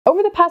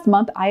Over the past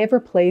month, I have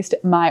replaced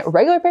my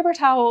regular paper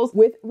towels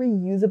with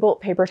reusable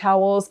paper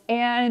towels.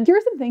 And here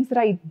are some things that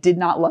I did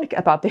not like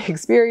about the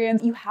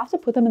experience. You have to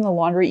put them in the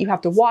laundry, you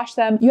have to wash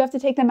them, you have to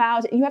take them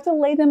out, and you have to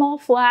lay them all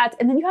flat,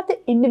 and then you have to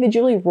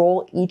individually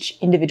roll each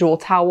individual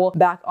towel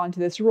back onto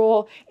this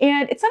roll.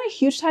 And it's not a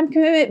huge time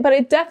commitment, but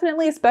it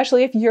definitely,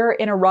 especially if you're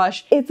in a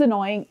rush, it's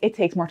annoying. It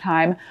takes more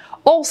time.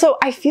 Also,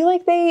 I feel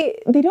like they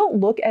don't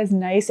look as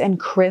nice and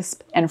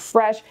crisp and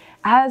fresh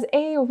as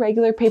a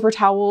regular paper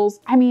towels.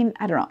 I mean,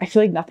 I don't know. I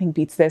feel like nothing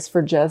beats this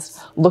for just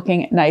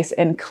looking nice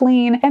and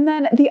clean. And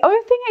then the other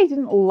thing I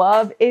didn't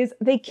love is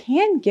they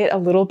can get a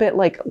little bit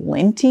like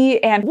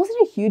linty, and it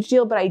wasn't a huge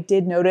deal, but I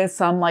did notice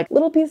some like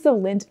little pieces of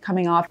lint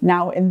coming off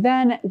now and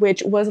then,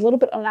 which was a little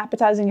bit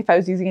unappetizing if I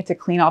was using it to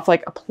clean off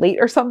like a plate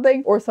or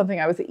something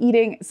I was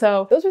eating.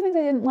 So those are things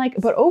I didn't like,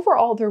 but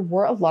overall there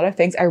were a lot of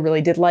things I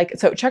really did like.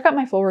 So check out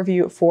my full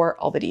review for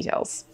all the details.